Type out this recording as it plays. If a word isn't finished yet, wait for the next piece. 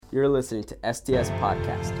You're listening to STS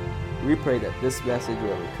Podcast. We pray that this message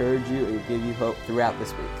will encourage you and give you hope throughout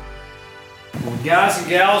this week. Well, guys and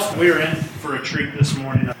gals, we're in for a treat this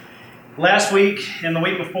morning. Last week and the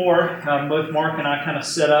week before, both Mark and I kind of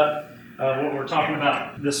set up what we're talking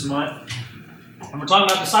about this month. And we're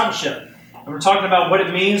talking about discipleship. And we're talking about what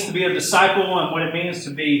it means to be a disciple and what it means to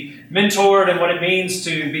be mentored and what it means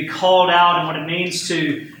to be called out and what it means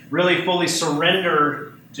to really fully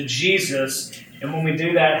surrender to Jesus. And when we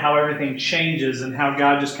do that, how everything changes and how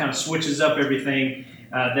God just kind of switches up everything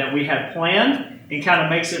that we had planned and kind of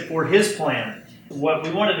makes it for His plan. What we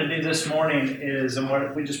wanted to do this morning is, and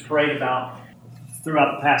what we just prayed about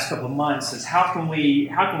throughout the past couple of months, is how can we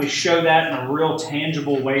show that in a real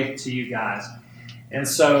tangible way to you guys. And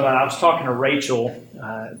so I was talking to Rachael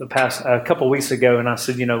a couple of weeks ago, and I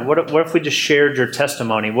said, what if we just shared your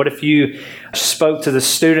testimony? What if you spoke to the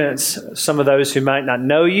students, some of those who might not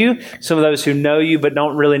know you, some of those who know you but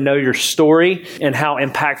don't really know your story and how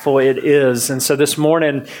impactful it is. And so this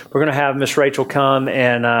morning, we're going to have Miss Rachael come,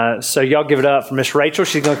 and so y'all give it up for Miss Rachael.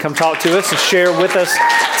 She's going to come talk to us and share with us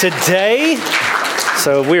today.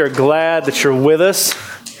 So we are glad that you're with us.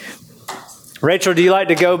 Rachael, do you like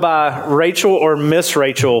to go by Rachael or Miss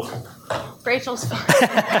Rachael? Rachel's fine.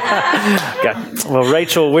 Okay. Well,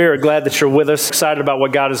 Rachael, we're glad that you're with us, excited about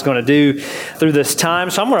what God is going to do through this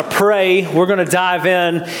time. So I'm going to pray. We're going to dive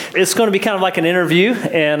in. It's going to be kind of like an interview.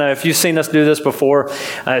 And if you've seen us do this before,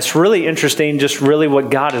 it's really interesting, just really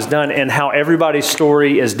what God has done and how everybody's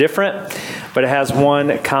story is different, but it has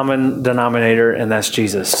one common denominator, and that's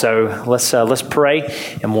Jesus. So let's pray,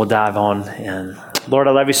 and we'll dive on in. Lord,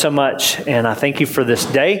 I love you so much, and I thank you for this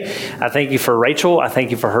day. I thank you for Rachael. I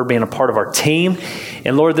thank you for her being a part of our team.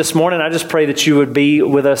 And Lord, this morning, I just pray that you would be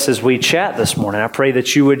with us as we chat this morning. I pray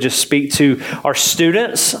that you would just speak to our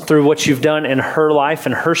students through what you've done in her life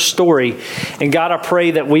and her story. And God, I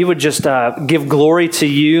pray that we would just give glory to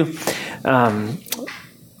you through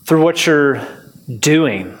what you're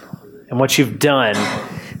doing and what you've done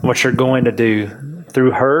and what you're going to do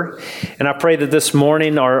through her. And I pray that this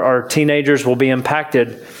morning our teenagers will be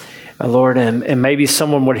impacted, Lord, and maybe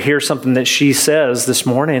someone would hear something that she says this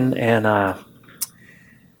morning, and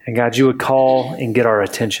God, you would call and get our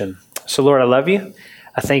attention. So Lord, I love you.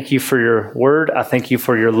 I thank you for your word. I thank you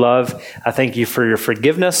for your love. I thank you for your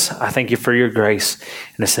forgiveness. I thank you for your grace.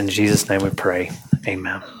 And it's in Jesus' name we pray.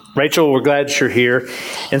 Amen. Rachael, we're glad that you're here.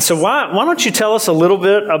 And so why don't you tell us a little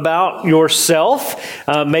bit about yourself?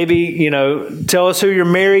 Maybe, tell us who you're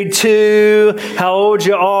married to, how old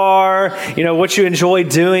you are, what you enjoy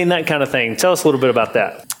doing, that kind of thing. Tell us a little bit about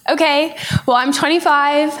that. Okay. Well, I'm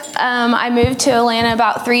 25. I moved to Atlanta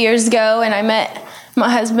about 3 years ago, and I met my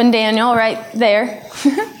husband, Daniel, right there.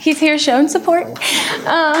 He's here showing support.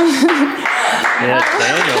 Daniel.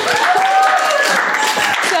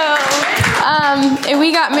 And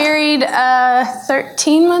we got married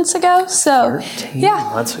 13 months ago. So 13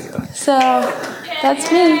 months ago. So that's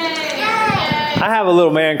me. I have a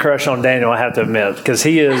little man crush on Daniel, I have to admit, because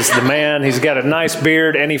he is the man. He's got a nice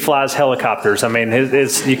beard and he flies helicopters. I mean,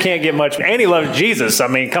 you can't get much. And he loves Jesus. I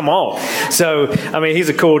mean, come on. So, he's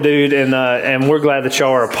a cool dude, and we're glad that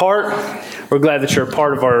y'all are a part. We're glad that you're a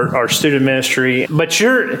part of our student ministry. But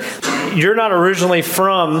you're not originally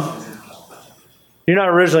from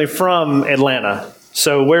Atlanta.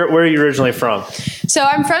 So where are you originally from? So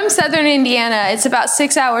I'm from Southern Indiana. It's about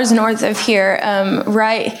 6 hours north of here.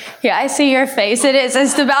 Right. Yeah, I see your face. It is.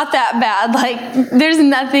 It's about that bad. Like, there's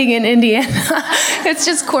nothing in Indiana. It's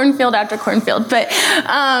just cornfield after cornfield. But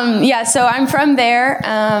so I'm from there.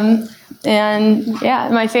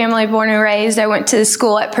 My family born and raised. I went to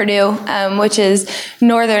school at Purdue, which is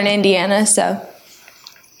Northern Indiana. So,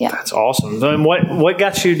 yeah. That's awesome. And what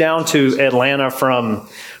got you down to Atlanta from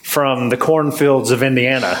the cornfields of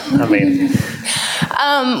Indiana? I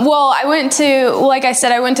went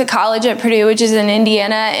to college at Purdue, which is in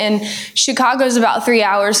Indiana, and Chicago's about 3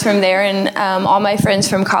 hours from there. And all my friends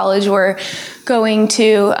from college were going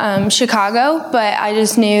to Chicago, but I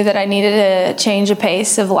just knew that I needed to change a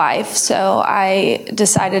pace of life. So I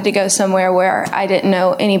decided to go somewhere where I didn't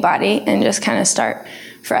know anybody and just kind of start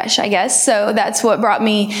fresh, I guess. So that's what brought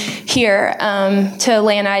me here to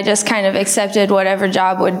Atlanta. I just kind of accepted whatever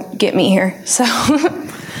job would get me here. So,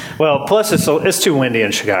 well, plus it's too windy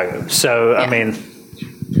in Chicago. So yeah.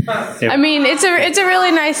 It's a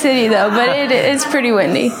really nice city though, but it's pretty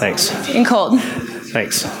windy. Thanks. And cold.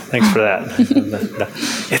 Thanks for that.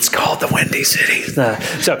 It's called the Windy City.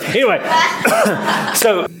 So anyway,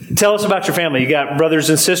 so tell us about your family. You got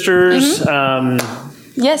brothers and sisters. Mm-hmm.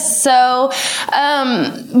 Yes. So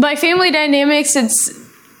my family dynamics,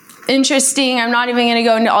 interesting. I'm not even going to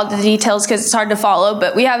go into all the details because it's hard to follow,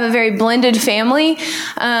 but we have a very blended family.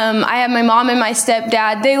 I have my mom and my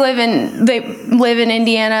stepdad. They live in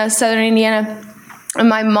Indiana, southern Indiana. And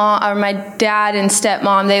my dad and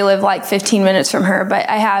stepmom, they live like 15 minutes from her. But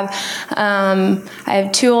I have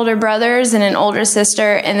 2 older brothers and an older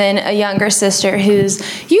sister, and then a younger sister who's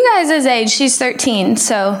you guys' age. She's 13.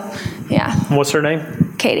 So, yeah. What's her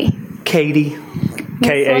name? Katie. Katie.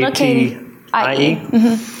 Katie. I-E?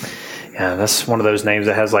 Mm-hmm. Yeah, that's one of those names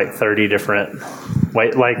that has like 30 different...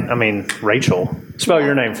 Rachael. Spell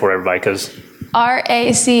your name for everybody, because...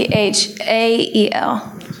 Rachael.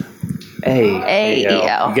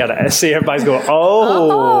 A-E-L. You got to see everybody's going,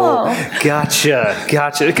 gotcha.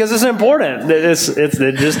 Because it's important. It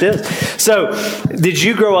just is. So, did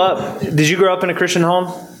you grow up in a Christian home?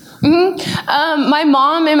 Mm-hmm. My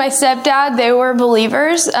mom and my stepdad, they were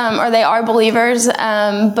believers, or they are believers.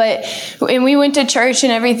 And we went to church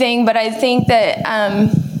and everything, but I think that,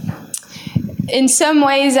 in some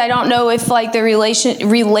ways, I don't know if like the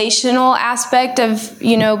relational aspect of,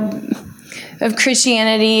 of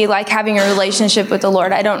Christianity, like having a relationship with the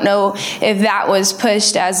Lord, I don't know if that was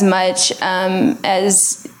pushed as much,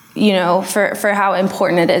 as, for how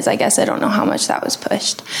important it is. I guess I don't know how much that was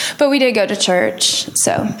pushed, but we did go to church.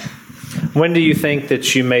 So, when do you think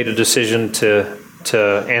that you made a decision to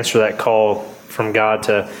answer that call from God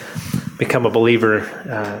to become a believer,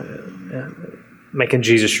 making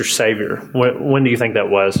Jesus your Savior? When do you think that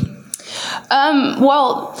was?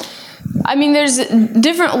 There's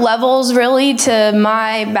different levels really to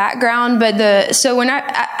my background, but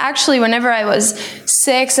whenever I was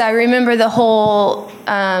 6, I remember the whole,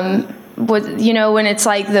 when it's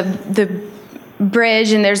like the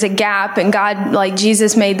bridge and there's a gap and God, like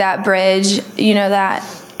Jesus made that bridge, that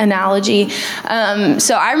analogy.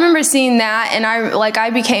 So I remember seeing that, and I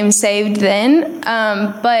became saved then.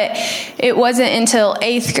 But it wasn't until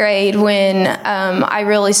 8th grade when I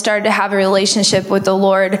really started to have a relationship with the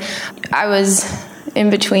Lord. I was in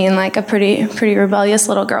between like a pretty rebellious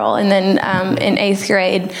little girl, and then in 8th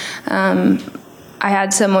grade, I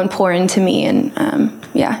had someone pour into me, and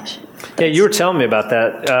yeah. Yeah, you were telling me about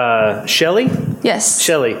that. Shelly? Yes.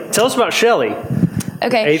 Shelly. Tell us about Shelly.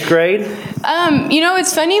 Okay. 8th grade?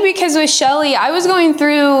 It's funny because with Shelly, I was going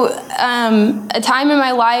through a time in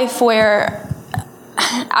my life where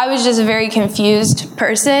I was just a very confused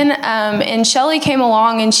person. And Shelly came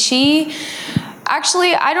along, and she...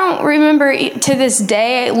 Actually, I don't remember to this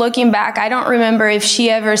day, looking back, I don't remember if she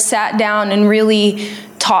ever sat down and really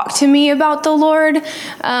talked to me about the Lord.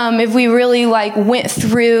 If we really went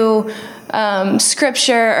through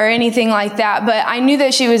scripture or anything like that. But I knew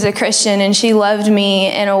that she was a Christian, and she loved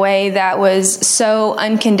me in a way that was so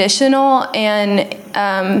unconditional, and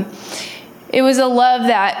it was a love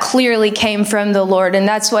that clearly came from the Lord. And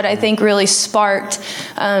that's what I think really sparked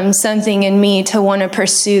something in me to want to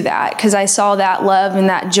pursue that, because I saw that love and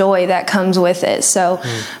that joy that comes with it. So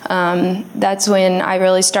that's when I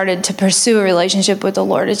really started to pursue a relationship with the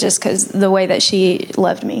Lord, is just because the way that she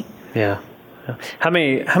loved me. Yeah. How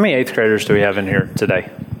many 8th graders do we have in here today?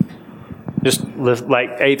 Just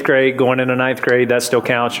like 8th grade going into 9th grade, that still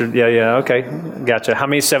counts? Yeah, okay, gotcha. How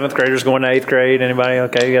many 7th graders going to 8th grade? Anybody?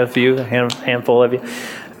 Okay, you got a few, handful of you.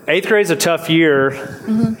 8th grade's a tough year,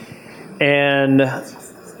 and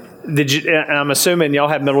I'm assuming y'all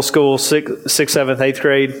had middle school, 6th, 7th, 8th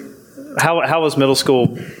grade. How was middle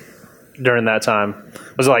school during that time?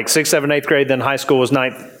 Was it like 6th, 7th, 8th grade, then high school was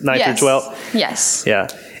 9th through 12th? Yes. Yeah,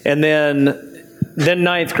 and then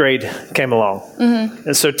 9th grade came along.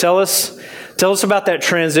 And so tell us about that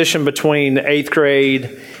transition between 8th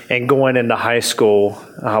grade and going into high school.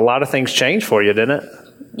 A lot of things changed for you, didn't it?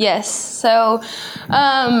 Yes. So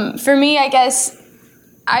for me, I guess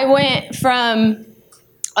I went from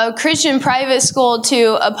a Christian private school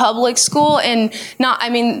to a public school, and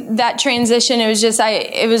that transition, it was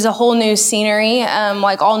it was a whole new scenery,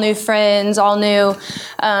 all new friends, all new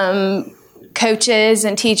coaches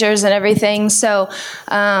and teachers and everything. So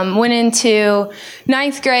went into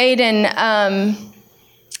 9th grade, and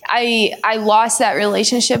I lost that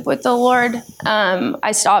relationship with the Lord.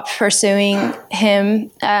 I stopped pursuing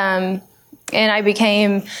him, and I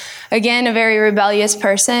became, again, a very rebellious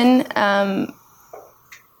person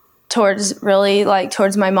towards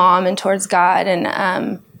my mom and towards God,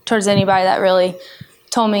 and towards anybody that really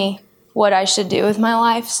told me what I should do with my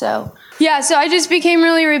life. So I just became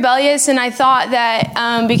really rebellious, and I thought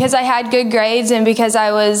that because I had good grades and because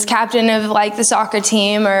I was captain of the soccer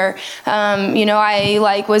team, or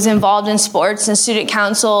I was involved in sports and student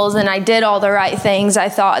councils, and I did all the right things, I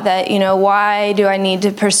thought that why do I need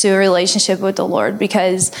to pursue a relationship with the Lord?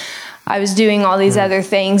 Because I was doing all these other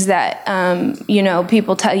things that,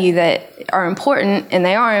 people tell you that are important, and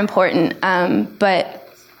they are important. But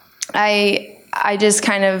I just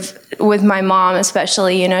kind of, with my mom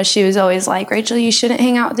especially, she was always like, Rachel, you shouldn't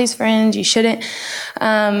hang out with these friends. You shouldn't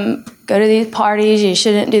go to these parties. You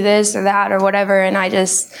shouldn't do this or that or whatever. And I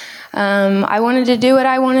just, I wanted to do what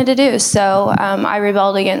I wanted to do. So I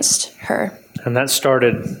rebelled against her. And that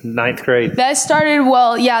started ninth grade. That started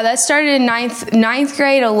in ninth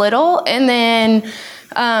grade a little. And then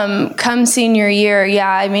come senior year,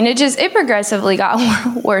 it progressively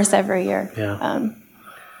got worse every year. Yeah.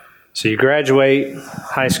 So you graduate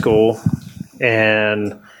high school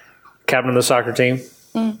and captain of the soccer team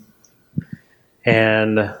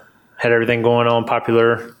and had everything going on,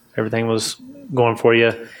 popular, everything was going for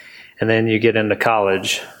you. And then you get into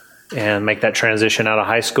college and make that transition out of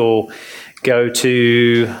high school, go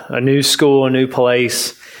to a new school, a new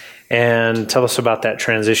place, and tell us about that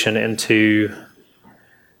transition into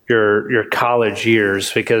your college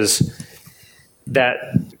years, because that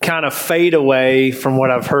kind of fade away from what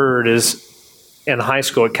I've heard is in high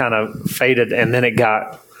school, it kind of faded and then it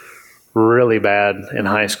got really bad in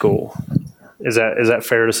high school. Is that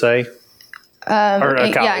fair to say?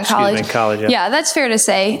 In college. Yeah, that's fair to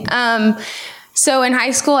say. So in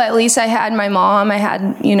high school, at least I had my mom. I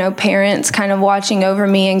had, parents kind of watching over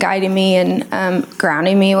me and guiding me and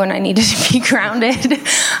grounding me when I needed to be grounded.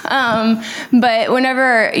 But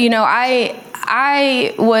whenever,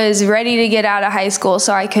 I was ready to get out of high school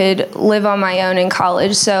so I could live on my own in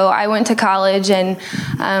college. So I went to college and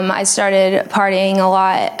I started partying a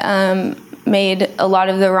lot, made a lot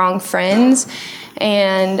of the wrong friends,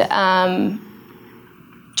 and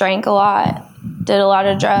drank a lot, did a lot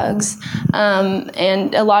of drugs,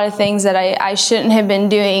 and a lot of things that I shouldn't have been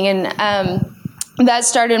doing. And that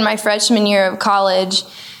started my freshman year of college.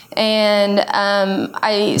 And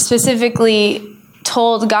I specifically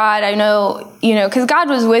told God, I know, because God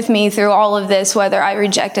was with me through all of this, whether I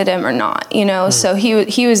rejected him or not, so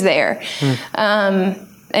he was there. And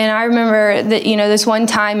I remember that, this one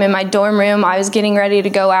time in my dorm room, I was getting ready to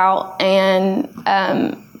go out, and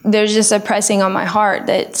there's just a pressing on my heart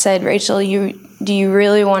that said, Rachel, do you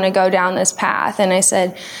really want to go down this path? And I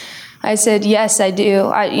said, yes, I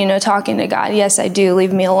do. Talking to God, yes, I do.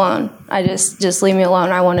 Leave me alone. Just leave me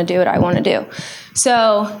alone. I want to do what I want to do.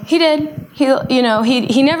 So he did.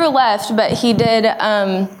 He never left, but he did.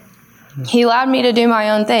 He allowed me to do my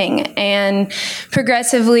own thing. And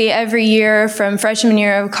progressively every year from freshman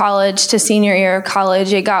year of college to senior year of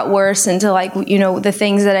college, it got worse into the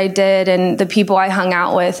things that I did and the people I hung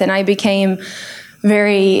out with. And I became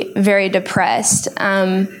very, very depressed.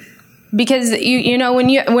 Because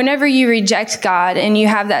whenever you reject God and you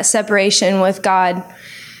have that separation with God,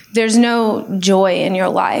 there's no joy in your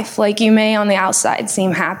life. Like, you may on the outside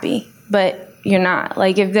seem happy, but you're not.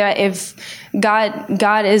 Like, if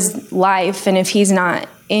God is life, and if he's not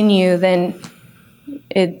in you, then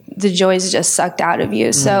the joy is just sucked out of you.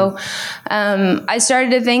 Mm. So I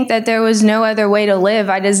started to think that there was no other way to live.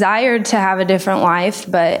 I desired to have a different life,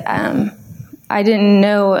 but I didn't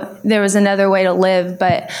know there was another way to live.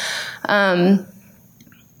 But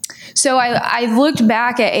so I looked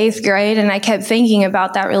back at 8th grade, and I kept thinking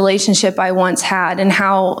about that relationship I once had, and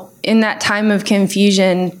how in that time of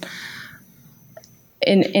confusion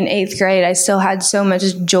in 8th grade, I still had so much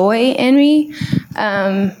joy in me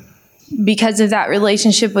because of that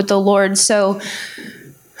relationship with the Lord. So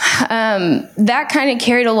that kind of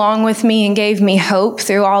carried along with me and gave me hope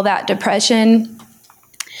through all that depression.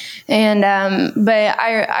 And but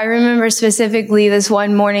I remember specifically this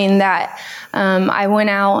one morning that I went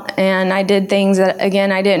out and I did things that,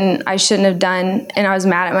 again, I shouldn't have done, and I was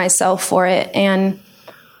mad at myself for it. And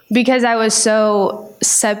because I was so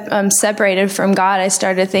separated from God, I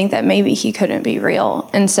started to think that maybe he couldn't be real.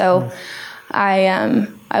 And so I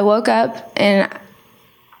woke up and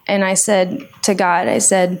I said to God,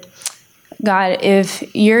 God,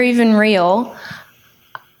 if you're even real,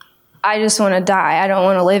 I just want to die. I don't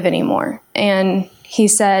want to live anymore. And he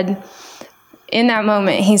said, in that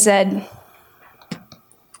moment, he said,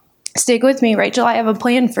 stick with me, Rachel. I have a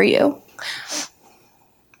plan for you.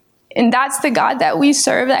 And that's the God that we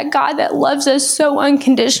serve, that God that loves us so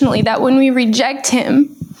unconditionally that when we reject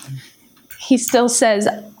him, he still says,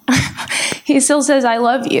 I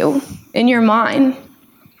love you, and you're mine.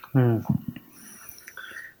 And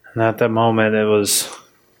at that moment, it was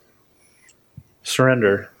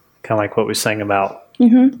surrender, kind of like what we sang about.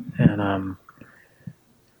 Mm-hmm. And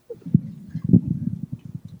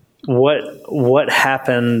what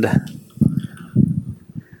happened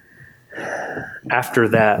after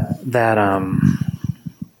that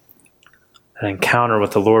an encounter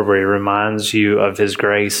with the Lord where he reminds you of his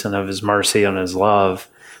grace and of his mercy and his love,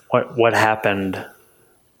 what happened?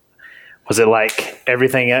 Was it like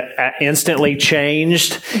everything instantly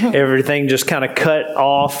changed? Mm-hmm. Everything just kind of cut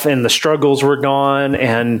off and the struggles were gone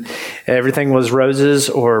and everything was roses?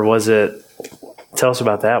 Or was it, tell us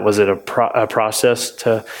about that. Was it a process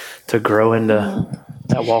to grow into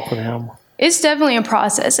that walk with him? It's definitely a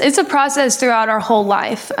process. It's a process throughout our whole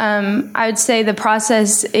life. I would say the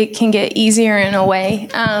process, it can get easier in a way.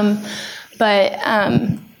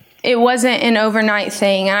 But it wasn't an overnight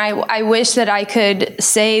thing. And I wish that I could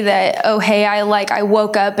say that, oh, hey, I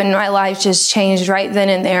woke up and my life just changed right then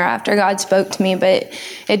and there after God spoke to me, but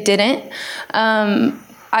it didn't.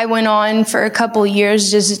 I went on for a couple years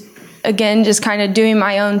just kind of doing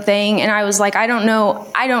my own thing. And I was like, I don't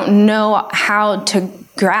know how to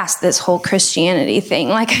grasp this whole Christianity thing.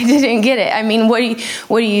 Like, I didn't get it. I mean,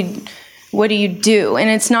 what do you do? And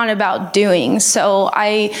it's not about doing. So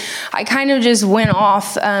I kind of just went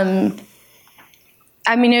off. It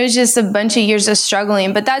was just a bunch of years of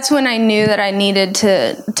struggling, but that's when I knew that I needed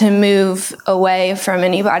to move away from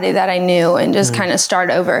anybody that I knew and just kind of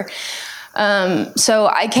start over.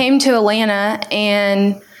 So I came to Atlanta,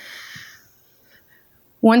 and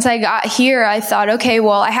once I got here, I thought, okay,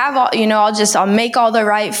 well, I have all, I'll make all the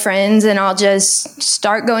right friends and I'll just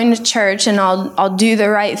start going to church and I'll do the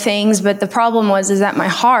right things. But the problem is that my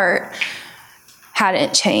heart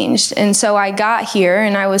hadn't changed. And so I got here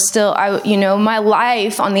and I was still, my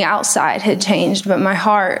life on the outside had changed, but my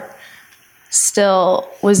heart still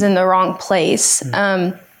was in the wrong place.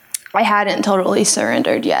 I hadn't totally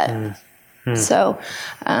surrendered yet. So,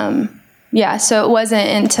 so it wasn't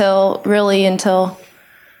until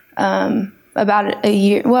about a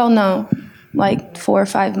year, like 4 or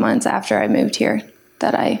 5 months after I moved here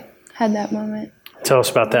that I had that moment. Tell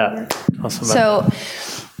us about that. I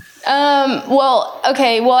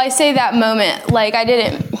say that moment, like I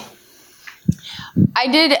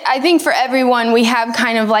think for everyone, we have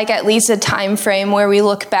kind of like at least a time frame where we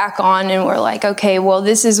look back on and we're like, okay, well,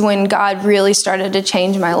 this is when God really started to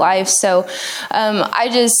change my life. So,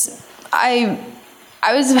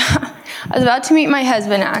 I was about to meet my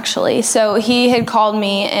husband, actually. So he had called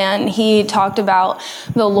me and he talked about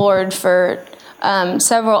the Lord for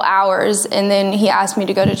several hours, and then he asked me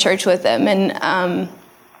to go to church with him. And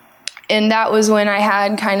that was when I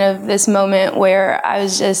had kind of this moment where I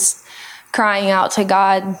was just crying out to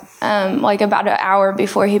God, like about an hour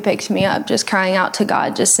before he picked me up, just crying out to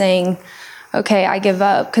God, just saying, okay, I give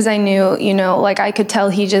up. Because I knew, I could tell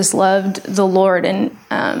he just loved the Lord, and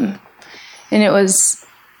it was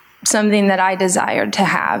something that I desired to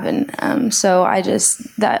have. And so I just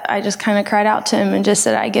kind of cried out to him and just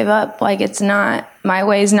said, I give up. Like, it's not, my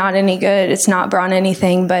way's not any good. It's not brought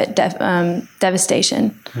anything but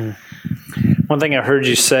devastation. One thing I heard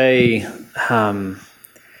you say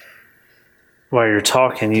while you're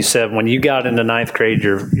talking, you said when you got into ninth grade,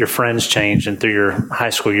 your friends changed, and through your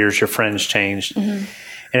high school years, your friends changed. Mm-hmm.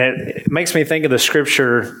 And it makes me think of the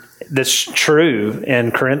scripture that's true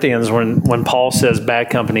in Corinthians when Paul says bad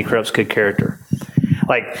company corrupts good character.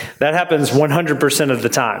 Like, that happens 100% of the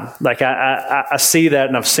time. Like, I see that,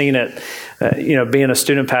 and I've seen it, being a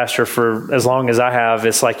student pastor for as long as I have.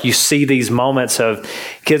 It's like you see these moments of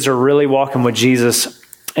kids are really walking with Jesus,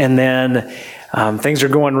 and then things are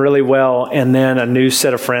going really well, and then a new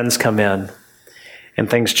set of friends come in. And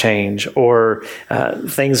things change, or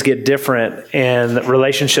things get different, and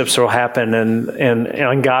relationships will happen, and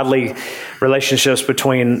ungodly relationships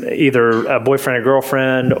between either a boyfriend or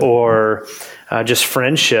girlfriend, or just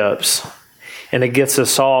friendships, and it gets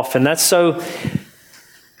us off. And that's so,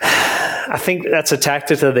 I think that's a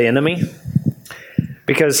tactic of the enemy,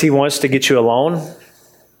 because he wants to get you alone.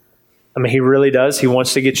 I mean, he really does. He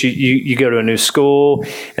wants to get you go to a new school,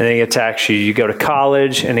 and then he attacks you. You go to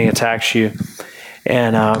college, and he attacks you.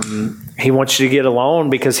 And he wants you to get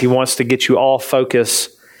alone because he wants to get you all focus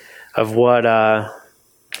of what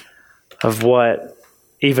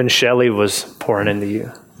even Shelley was pouring into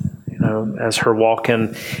you, as her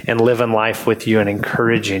walking and living life with you and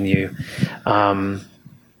encouraging you. So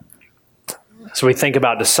we think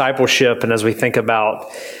about discipleship, and as we think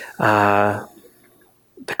about the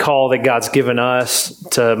call that God's given us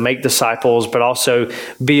to make disciples, but also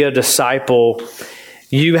be a disciple.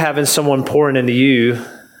 You having someone pouring into you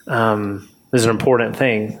is an important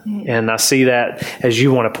thing. And I see that as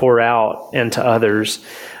you want to pour out into others.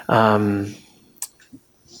 Because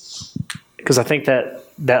I think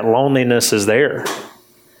that loneliness is there.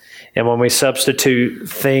 And when we substitute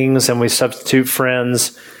things and we substitute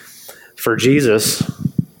friends for Jesus,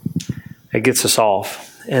 it gets us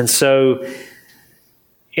off. And so,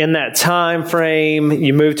 in that time frame,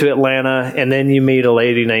 you move to Atlanta, and then you meet a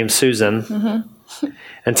lady named Susan. Mm-hmm.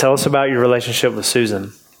 And tell us about your relationship with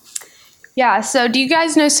Susan. Yeah, so do you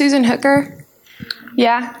guys know Susan Hooker?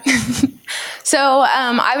 Yeah. So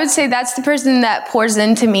I would say that's the person that pours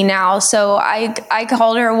into me now. So I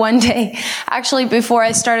called her one day, actually before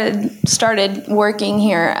I started working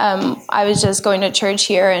here. I was just going to church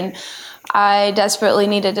here, and I desperately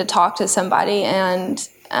needed to talk to somebody, and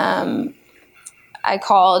I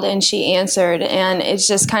called and she answered, and it's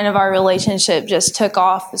just kind of our relationship just took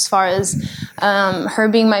off as far as her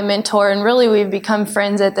being my mentor, and really we've become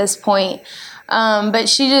friends at this point. But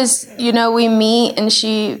she just, we meet and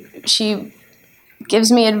she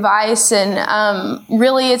gives me advice, and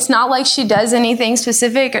really it's not like she does anything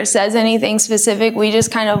specific or says anything specific. We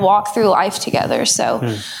just kind of walk through life together. So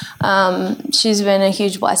she's been a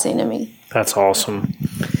huge blessing to me. That's awesome.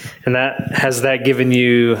 And has that given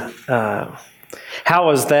you,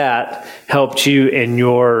 how has that helped you in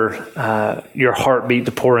your heartbeat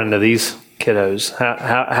to pour into these kiddos?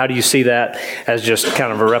 How do you see that as just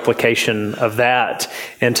kind of a replication of that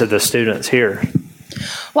into the students here?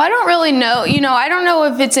 Well, I don't really know. I don't know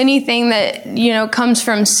if it's anything that, comes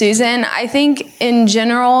from Susan. I think in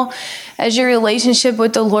general, as your relationship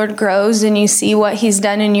with the Lord grows and you see what he's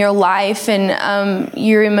done in your life, and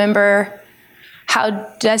you remember how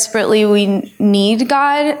desperately we need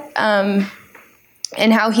God,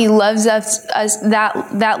 and how he loves us,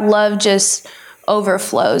 that love just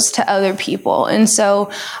overflows to other people. And so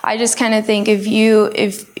I just kind of think if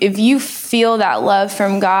you feel that love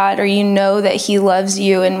from God, or that he loves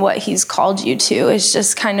you and what he's called you to, it's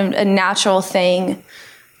just kind of a natural thing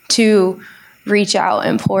to reach out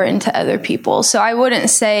and pour into other people. So I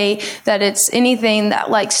wouldn't say that it's anything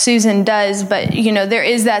that like Susan does, but there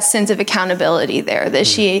is that sense of accountability there, that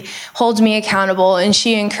she holds me accountable and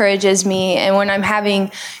she encourages me. And when I'm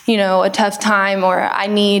having, a tough time or I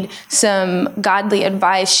need some godly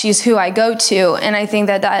advice, she's who I go to. And I think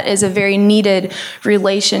that is a very needed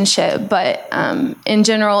relationship. But in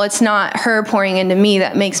general, it's not her pouring into me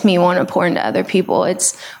that makes me want to pour into other people.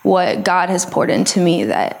 It's what God has poured into me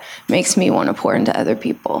that makes me want to pour into other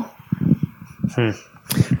people.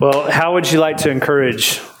 Well, how would you like to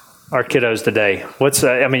encourage our kiddos today?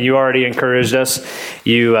 You already encouraged us.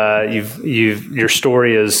 Your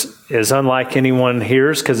story is unlike anyone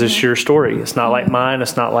here's, because it's your story. It's not like mine.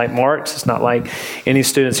 It's not like Mark's. It's not like any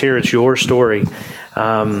students here. It's your story.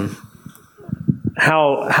 How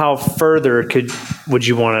further would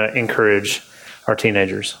you want to encourage our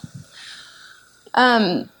teenagers?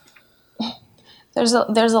 There's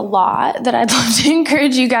a lot that I'd love to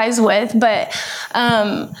encourage you guys with, but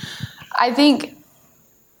I think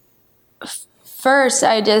first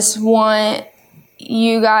I just want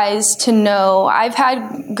you guys to know, I've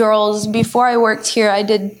had girls, before I worked here, I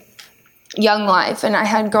did Young Life, and I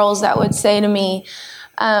had girls that would say to me,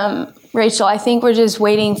 Rachael, I think we're just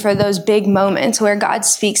waiting for those big moments where God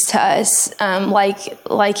speaks to us,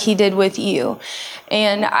 like he did with you.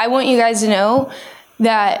 And I want you guys to know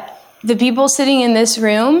that the people sitting in this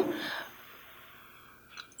room,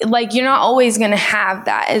 you're not always going to have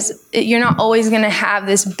that. You're not always going to have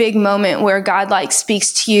this big moment where God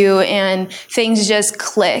speaks to you and things just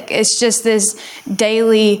click. It's just this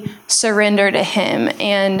daily surrender to him,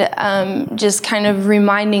 and just kind of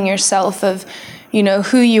reminding yourself of,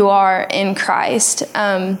 who you are in Christ.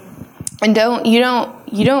 And you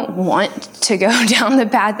don't want to go down the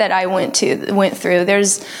path that I went through.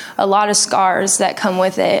 There's a lot of scars that come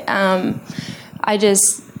with it. I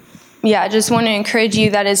just want to encourage you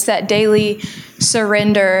that it's that daily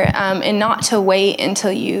surrender, and not to wait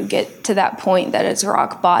until you get to that point that it's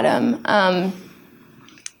rock bottom,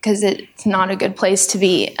 because it's not a good place to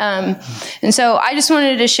be. And so I just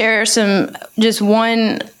wanted to share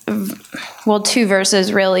two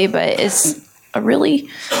verses really, but it's a really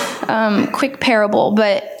quick parable,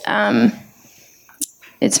 but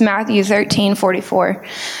it's Matthew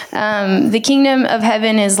 13:44. The kingdom of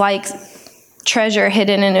heaven is like treasure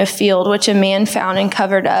hidden in a field, which a man found and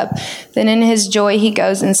covered up. Then in his joy he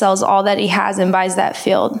goes and sells all that he has and buys that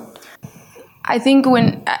field. I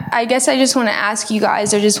guess I just want to ask you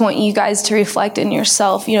guys, or just want you guys to reflect in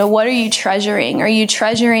yourself, what are you treasuring? Are you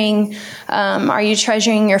treasuring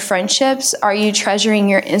your friendships? Are you treasuring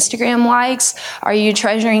your Instagram likes? Are you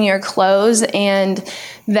treasuring your clothes and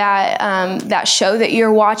that show that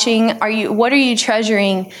you're watching? What are you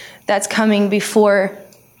treasuring that's coming before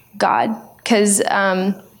God? Because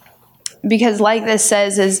like this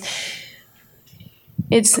says,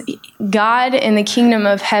 it's God in the kingdom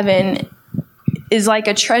of heaven is like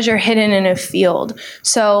a treasure hidden in a field.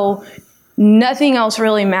 So nothing else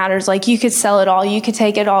really matters. Like, you could sell it all, you could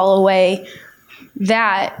take it all away.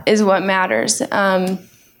 That is what matters.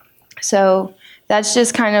 So that's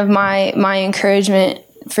just kind of my encouragement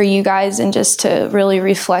for you guys, and just to really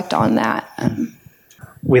reflect on that.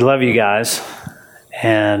 We love you guys,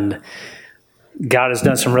 and God has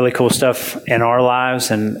done some really cool stuff in our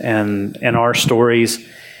lives and in our stories.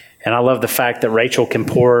 And I love the fact that Rachael can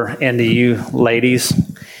pour into you ladies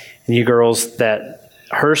and you girls, that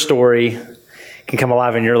her story can come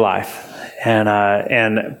alive in your life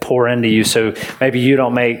and pour into you. So maybe you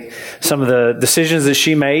don't make some of the decisions that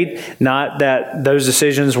she made, not that those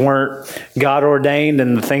decisions weren't God ordained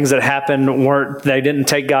and the things that happened they didn't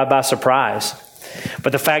take God by surprise.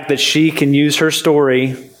 But the fact that she can use her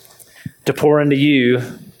story to pour into you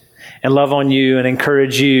and love on you and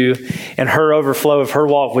encourage you, and her overflow of her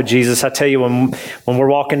walk with Jesus. I tell you, when we're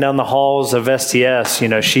walking down the halls of STS,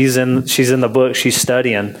 she's in the book, she's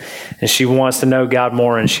studying, and she wants to know God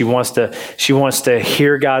more, and she wants to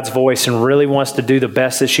hear God's voice, and really wants to do the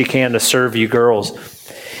best that she can to serve you girls.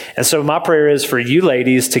 And so my prayer is for you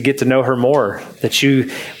ladies to get to know her more, that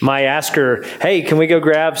you might ask her, hey, can we go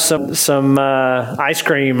grab some ice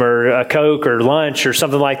cream or a Coke or lunch or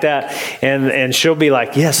something like that? And she'll be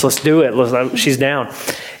like, yes, let's do it. She's down.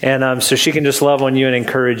 And so she can just love on you and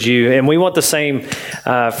encourage you. And we want the same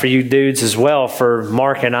for you dudes as well, for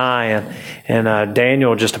Mark and I and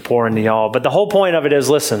Daniel, just to pour into y'all. But the whole point of it is,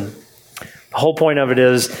 listen, the whole point of it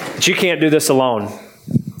is that you can't do this alone.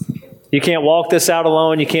 You can't walk this out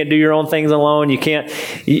alone. You can't do your own things alone.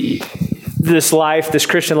 This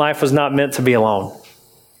Christian life was not meant to be alone.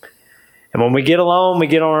 And when we get alone, we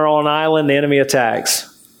get on our own island, the enemy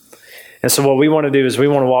attacks. And so what we want to do is we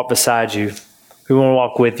want to walk beside you. We want to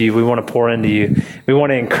walk with you. We want to pour into you. We want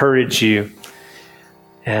to encourage you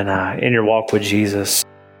and in your walk with Jesus.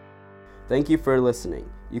 Thank you for listening.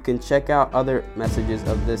 You can check out other messages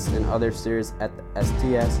of this and other series at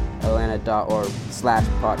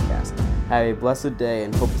stsatlanta.org/podcast. Have a blessed day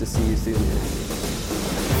and hope to see you soon.